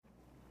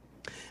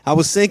I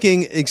was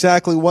thinking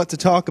exactly what to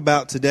talk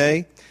about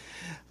today,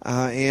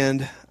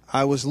 and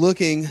I was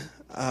looking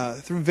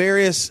through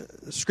various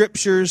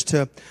scriptures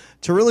to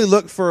really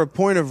look for a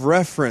point of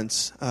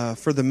reference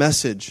for the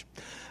message.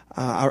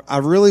 I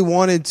really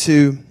wanted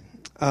to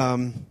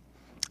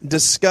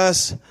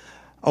discuss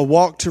a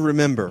walk to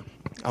remember.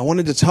 I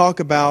wanted to talk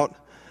about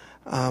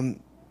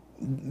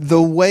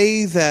the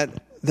way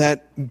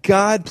that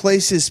God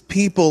places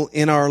people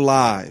in our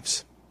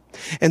lives.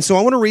 And so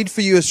I want to read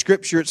for you a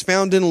scripture. It's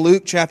found in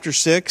Luke chapter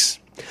 6.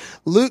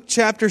 Luke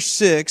chapter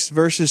 6,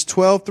 verses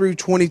 12 through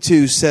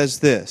 22 says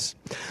this.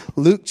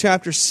 Luke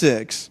chapter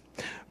 6,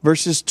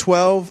 verses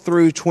 12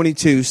 through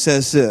 22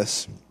 says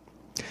this.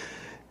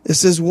 It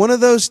says, "One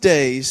of those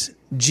days,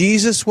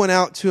 Jesus went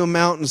out to a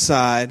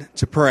mountainside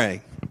to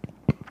pray.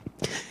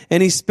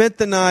 And he spent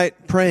the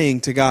night praying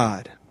to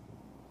God.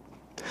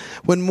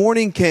 When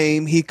morning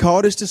came, he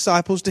called his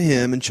disciples to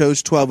him and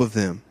chose 12 of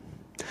them,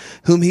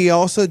 whom he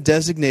also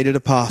designated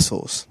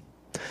apostles.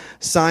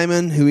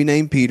 Simon, who he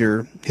named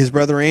Peter, his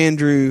brother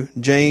Andrew,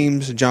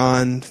 James,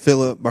 John,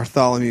 Philip,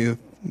 Bartholomew,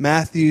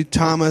 Matthew,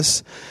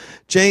 Thomas,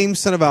 James,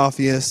 son of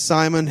Alphaeus,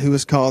 Simon, who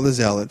was called the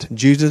Zealot,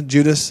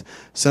 Judas,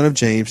 son of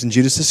James, and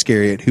Judas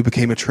Iscariot, who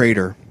became a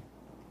traitor.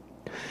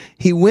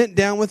 He went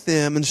down with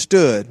them and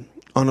stood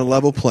on a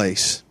level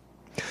place.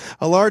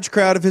 A large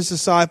crowd of his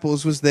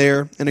disciples was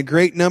there, and a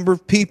great number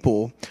of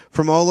people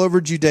from all over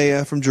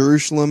Judea, from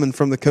Jerusalem, and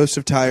from the coast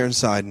of Tyre and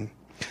Sidon,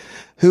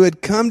 who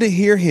had come to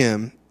hear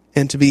him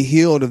and to be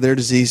healed of their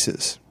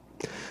diseases.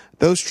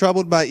 Those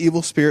troubled by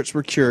evil spirits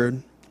were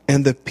cured,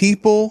 and the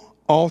people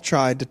all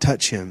tried to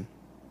touch him.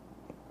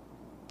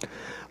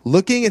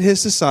 Looking at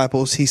his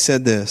disciples, he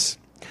said this,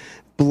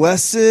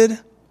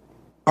 'Blessed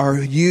are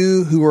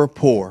you who are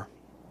poor,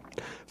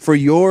 for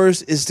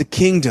yours is the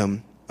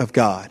kingdom of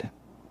God.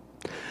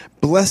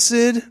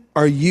 Blessed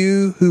are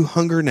you who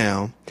hunger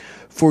now,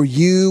 for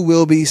you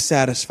will be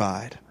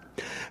satisfied.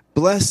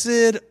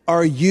 Blessed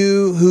are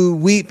you who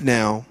weep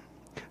now,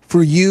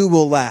 for you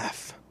will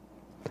laugh.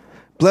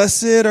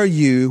 Blessed are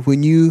you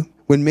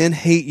when men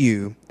hate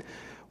you,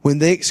 when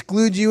they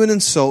exclude you and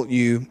insult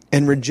you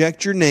and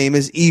reject your name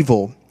as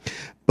evil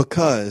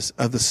because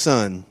of the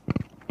Son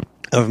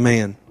of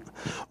Man.'"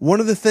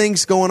 One of the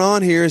things going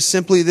on here is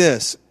simply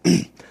this.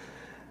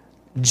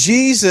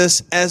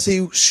 Jesus, as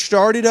he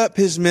started up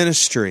his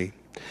ministry,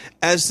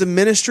 as the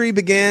ministry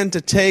began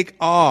to take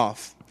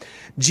off,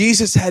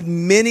 Jesus had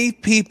many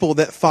people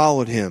that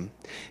followed him.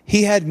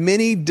 He had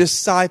many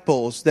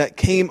disciples that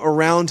came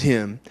around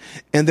him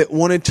and that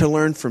wanted to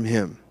learn from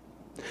him.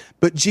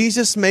 But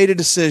Jesus made a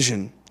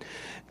decision.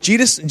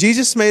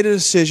 Jesus made a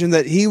decision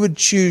that he would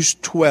choose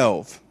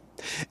 12.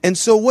 And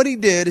so what he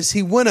did is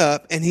he went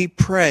up and he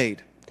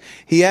prayed.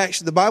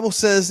 The Bible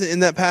says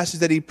in that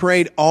passage that he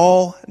prayed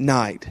all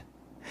night.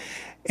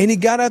 And he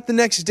got up the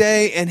next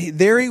day, and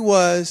there he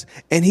was,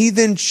 and he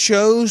then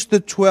chose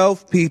the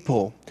 12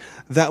 people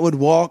that would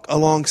walk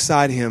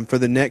alongside him for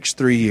the next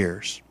 3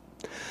 years.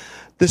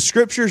 The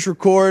scriptures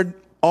record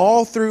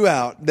all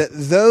throughout that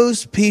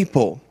those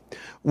people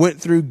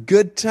went through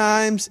good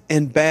times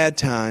and bad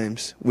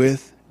times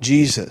with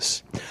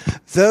Jesus.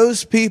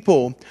 Those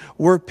people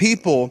were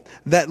people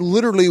that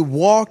literally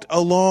walked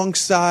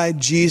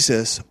alongside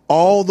Jesus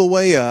all the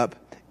way up,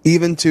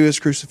 even to his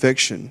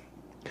crucifixion.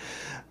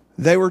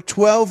 They were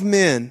 12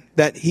 men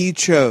that he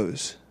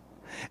chose,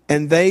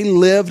 and they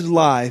lived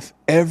life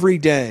every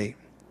day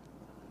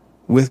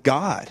with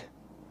God.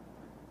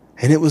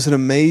 And it was an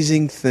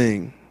amazing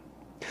thing.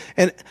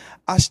 And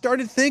I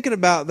started thinking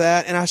about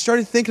that, and I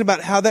started thinking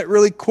about how that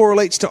really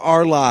correlates to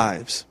our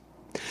lives.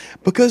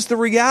 Because the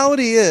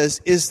reality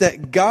is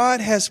that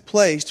God has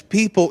placed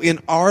people in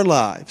our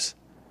lives.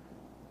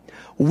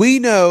 We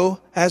know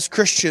as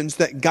Christians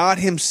that God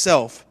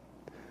himself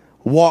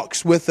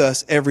walks with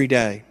us every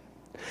day.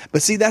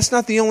 But see, that's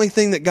not the only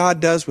thing that God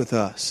does with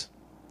us.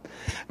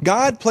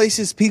 God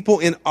places people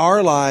in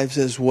our lives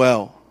as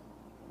well.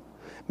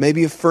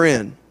 Maybe a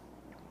friend,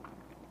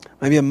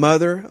 maybe a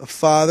mother, a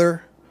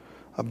father,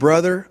 a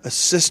brother, a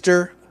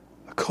sister,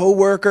 a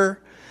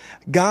co-worker.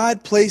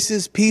 God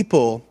places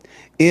people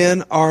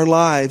in our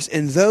lives,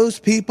 and those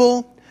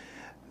people,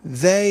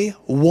 they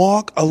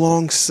walk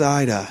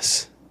alongside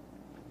us.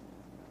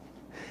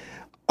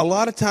 A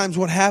lot of times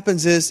what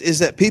happens is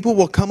that people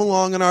will come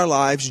along in our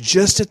lives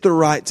just at the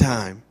right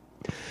time.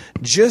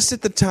 Just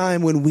at the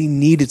time when we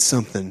needed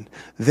something.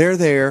 They're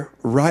there,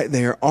 right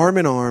there, arm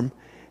in arm,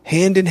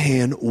 hand in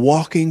hand,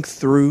 walking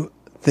through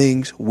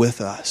things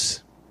with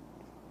us.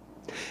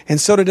 And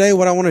so today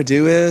what I want to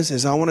do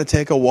is I want to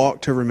take a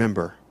walk to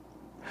remember.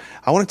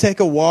 I want to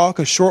take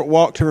a short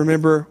walk to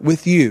remember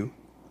with you.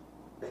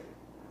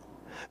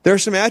 There are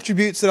some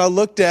attributes that I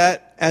looked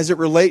at as it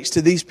relates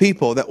to these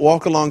people that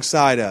walk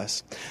alongside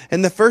us.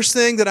 And the first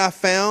thing that I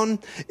found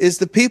is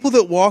the people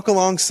that walk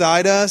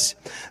alongside us,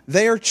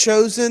 they are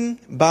chosen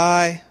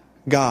by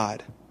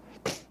God.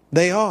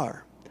 They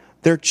are.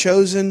 They're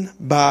chosen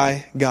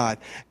by God.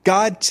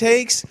 God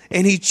takes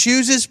and He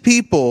chooses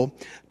people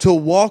to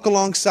walk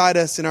alongside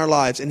us in our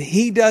lives. And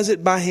He does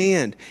it by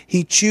hand.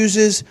 He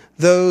chooses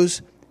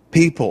those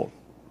people.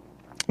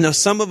 Now,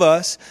 some of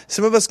us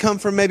come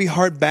from maybe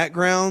hard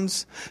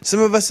backgrounds. Some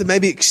of us have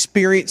maybe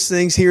experienced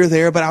things here or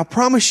there. But I'll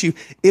promise you,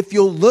 if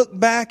you'll look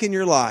back in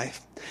your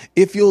life,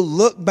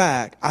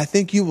 I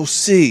think you will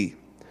see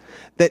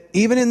that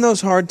even in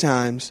those hard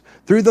times,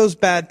 through those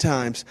bad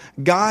times,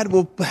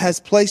 God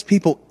has placed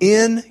people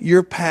in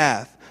your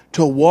path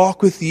to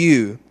walk with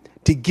you,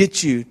 to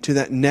get you to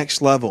that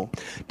next level,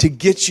 to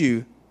get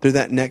you through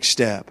that next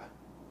step.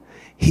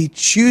 He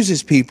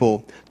chooses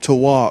people to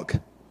walk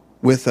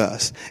with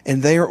us,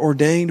 and they are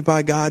ordained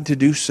by God to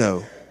do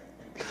so.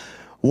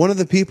 One of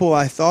the people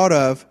I thought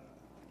of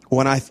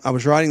when I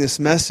was writing this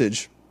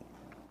message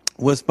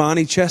was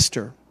Bonnie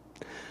Chester.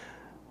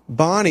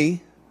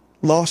 Bonnie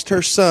lost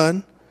her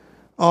son,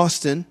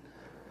 Austin,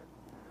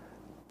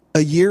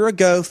 a year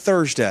ago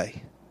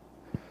Thursday.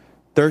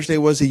 Thursday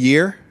was a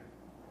year,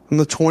 on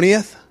the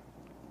 20th.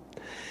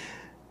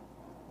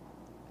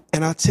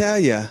 And I'll tell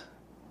you,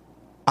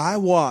 I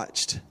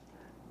watched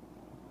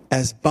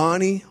as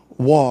Bonnie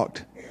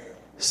walked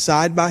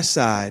side by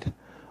side,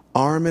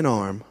 arm in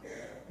arm,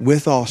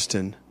 with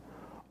Austin,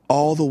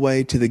 all the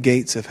way to the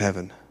gates of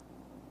heaven.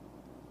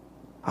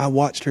 I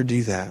watched her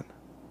do that.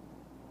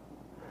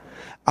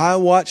 I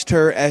watched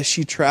her as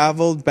she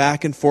traveled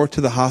back and forth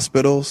to the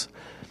hospitals,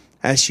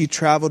 as she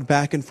traveled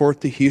back and forth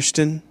to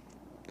Houston.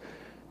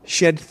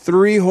 She had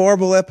 3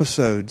 horrible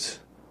episodes.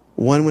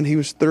 One when he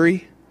was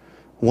 3,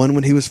 one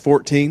when he was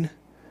 14,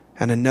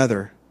 and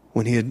another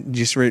when he had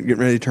just getting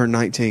ready to turn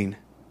 19.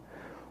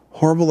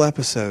 Horrible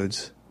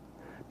episodes.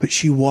 But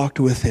she walked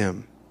with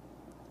him.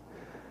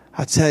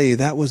 I tell you,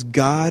 that was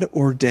God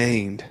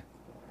ordained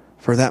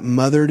for that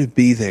mother to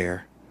be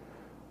there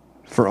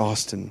for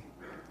Austin.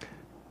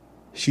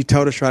 She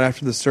told us right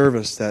after the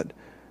service that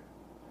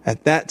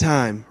at that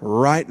time,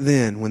 right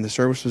then, when the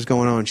service was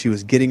going on, she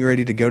was getting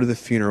ready to go to the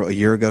funeral a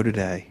year ago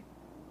today.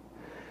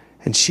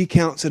 And she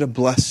counts it a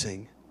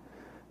blessing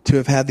to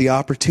have had the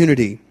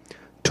opportunity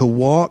to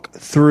walk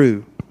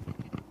through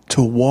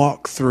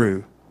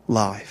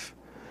life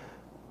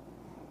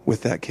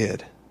with that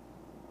kid.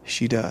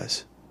 She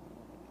does.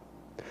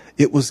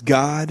 It was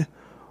God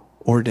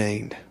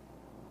ordained.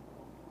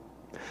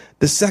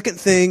 The second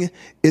thing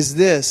is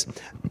this.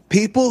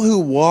 People who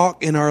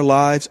walk in our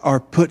lives are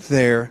put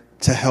there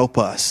to help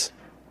us.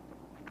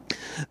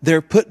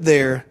 They're put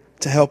there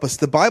to help us.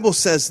 The Bible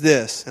says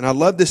this, and I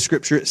love this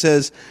scripture. It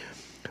says,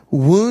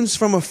 wounds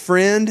from a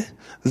friend,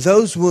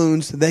 those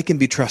wounds, they can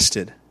be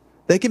trusted.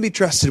 They can be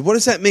trusted. What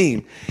does that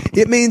mean?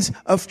 It means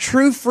a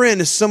true friend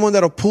is someone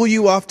that'll pull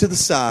you off to the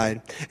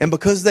side. And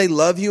because they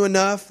love you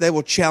enough, they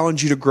will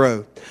challenge you to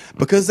grow.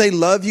 Because they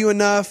love you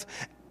enough,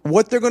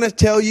 what they're going to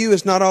tell you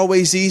is not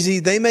always easy.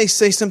 They may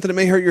say something that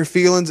may hurt your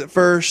feelings at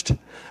first,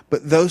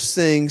 but those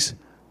things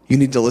you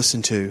need to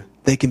listen to.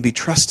 They can be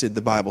trusted,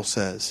 the Bible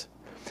says.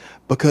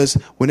 Because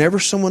whenever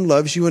someone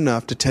loves you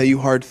enough to tell you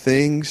hard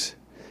things,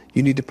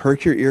 you need to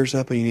perk your ears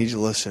up and you need to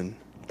listen.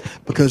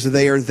 Because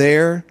they are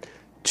there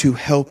to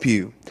help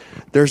you.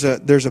 There's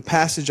a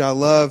passage I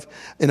love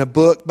in a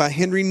book by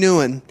Henry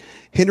Nouwen.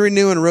 Henry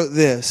Nouwen wrote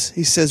this.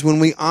 He says, when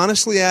we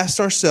honestly ask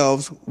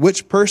ourselves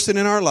which person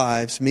in our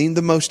lives mean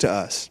the most to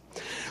us,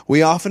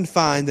 we often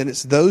find that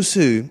it's those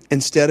who,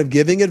 instead of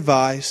giving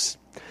advice,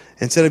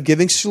 instead of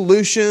giving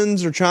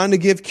solutions or trying to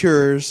give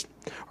cures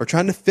or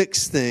trying to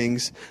fix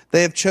things,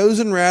 they have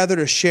chosen rather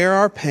to share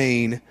our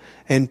pain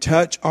and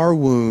touch our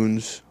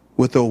wounds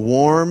with a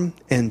warm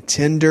and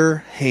tender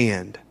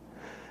hand.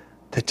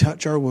 To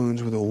touch our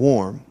wounds with a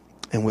warm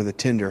and with a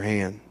tender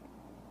hand.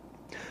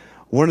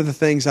 One of the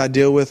things I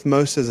deal with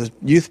most as a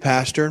youth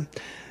pastor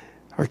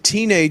are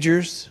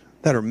teenagers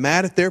that are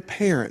mad at their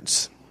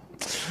parents.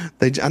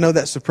 I know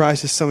that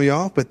surprises some of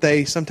y'all, but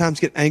they sometimes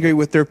get angry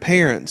with their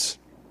parents.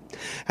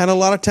 And a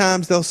lot of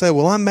times they'll say,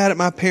 well, I'm mad at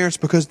my parents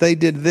because they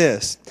did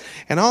this.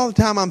 And all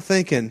the time I'm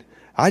thinking,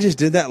 I just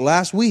did that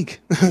last week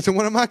to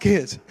one of my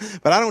kids.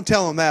 But I don't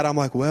tell them that. I'm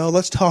like, well,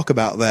 let's talk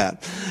about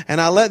that.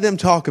 And I let them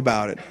talk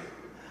about it.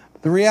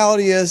 The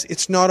reality is,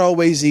 it's not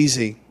always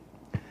easy.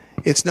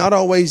 It's not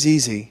always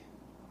easy.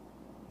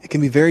 It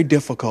can be very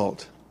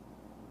difficult.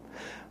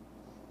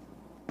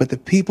 But the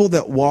people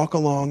that walk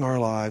along our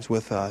lives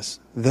with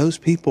us, those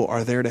people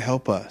are there to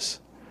help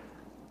us.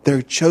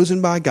 They're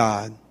chosen by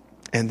God,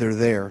 and they're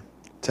there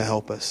to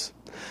help us.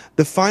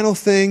 The final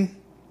thing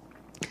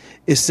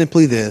is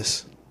simply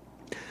this.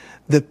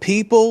 The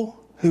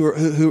people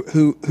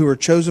who are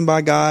chosen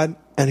by God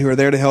and who are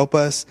there to help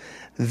us,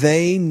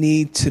 they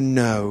need to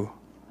know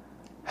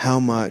how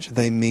much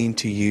they mean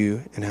to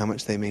you and how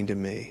much they mean to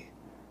me.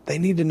 They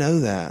need to know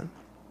that.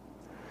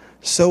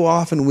 So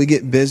often we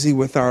get busy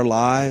with our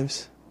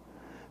lives.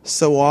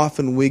 So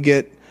often we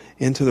get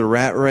into the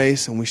rat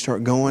race and we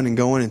start going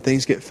and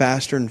things get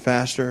faster and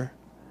faster.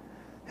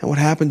 And what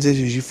happens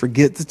is you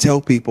forget to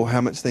tell people how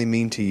much they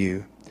mean to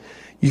you.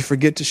 You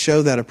forget to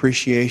show that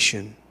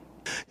appreciation.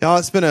 Y'all,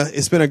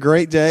 it's been a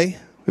great day.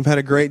 We've had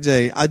a great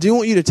day. I do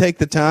want you to take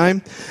the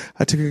time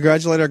to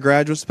congratulate our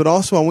graduates, but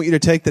also I want you to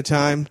take the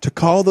time to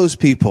call those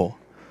people.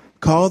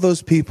 Call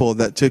those people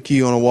that took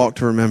you on a walk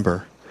to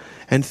remember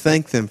and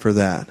thank them for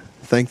that.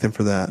 Thank them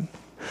for that.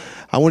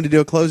 I wanted to do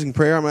a closing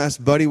prayer. I'm going to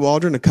ask Buddy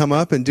Waldron to come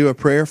up and do a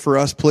prayer for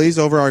us, please,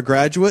 over our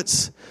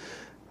graduates.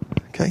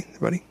 Okay,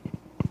 buddy.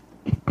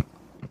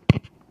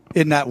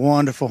 Isn't that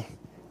wonderful?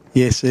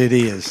 Yes, it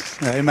is.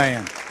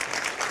 Amen.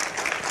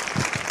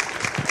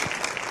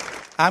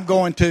 I'm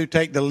going to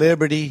take the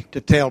liberty to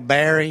tell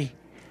Barry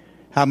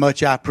how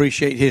much I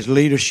appreciate his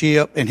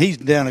leadership, and he's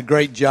done a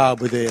great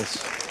job with this.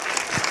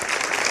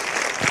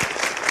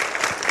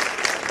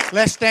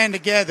 Let's stand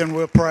together and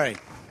we'll pray.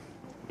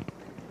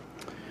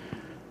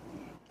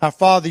 Our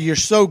Father, you're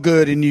so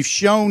good, and you've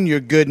shown your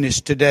goodness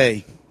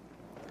today.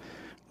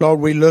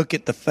 Lord, we look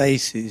at the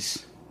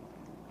faces,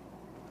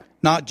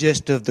 not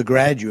just of the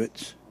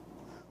graduates,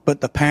 but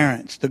the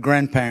parents, the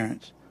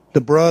grandparents, the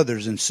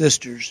brothers and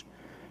sisters,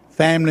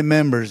 family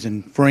members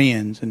and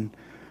friends. And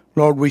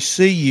Lord, we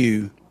see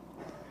you,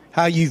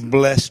 how you've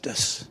blessed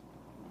us,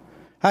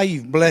 how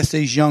you've blessed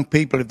these young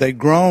people if they've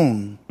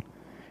grown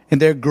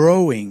and they're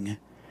growing.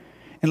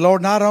 And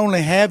Lord, not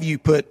only have you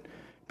put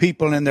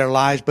people in their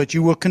lives, but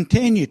you will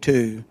continue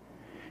to.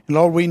 And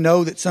Lord, we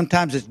know that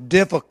sometimes it's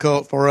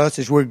difficult for us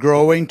as we're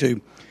growing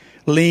to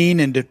lean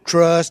and to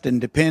trust and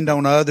depend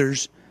on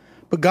others.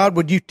 But God,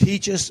 would you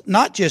teach us,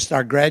 not just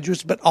our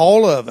graduates, but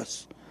all of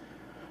us,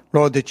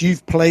 Lord, that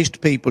you've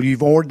placed people,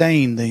 you've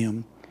ordained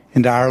them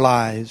into our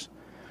lives.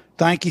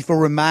 Thank you for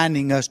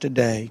reminding us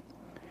today.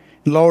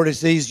 Lord,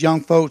 as these young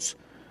folks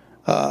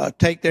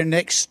take their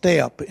next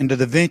step into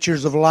the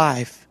ventures of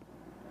life,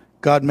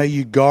 God, may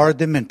you guard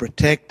them and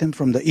protect them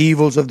from the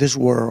evils of this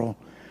world.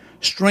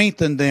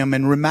 Strengthen them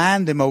and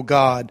remind them, oh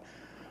God,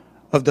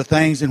 of the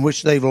things in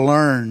which they've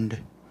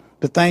learned,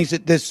 the things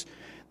that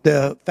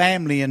the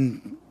family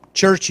and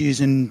churches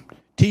and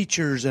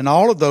teachers and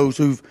all of those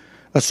who've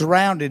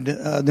surrounded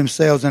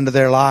themselves into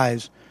their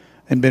lives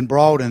and been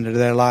brought into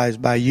their lives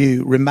by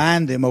you.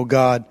 Remind them, oh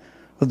God,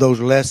 of those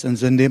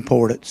lessons and the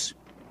importance.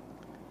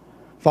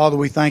 Father,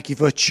 we thank you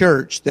for a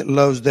church that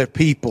loves their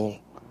people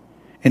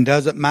and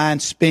doesn't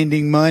mind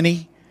spending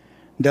money,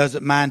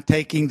 doesn't mind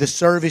taking the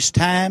service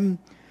time,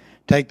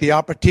 take the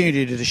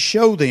opportunity to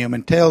show them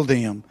and tell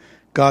them,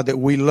 God, that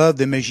we love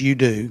them as you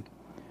do.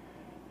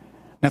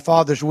 Now,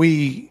 fathers,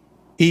 we,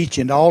 each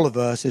and all of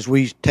us, as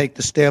we take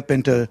the step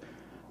into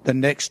the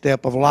next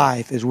step of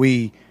life, as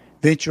we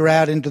venture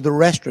out into the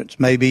restaurants,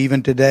 maybe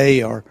even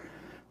today, or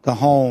the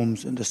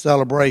homes and the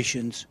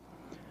celebrations,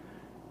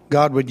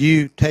 God, would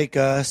you take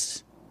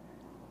us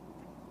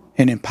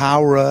and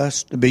empower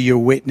us to be your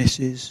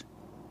witnesses?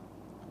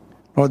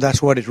 Lord,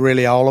 that's what it's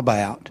really all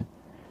about.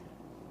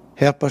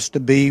 Help us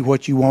to be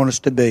what you want us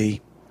to be,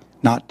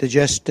 not to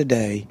just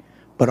today,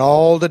 but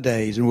all the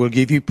days, and we'll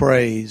give you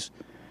praise.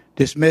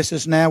 Dismiss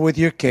us now with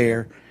your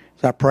care.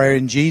 It's our prayer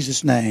in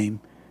Jesus'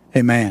 name.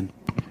 Amen.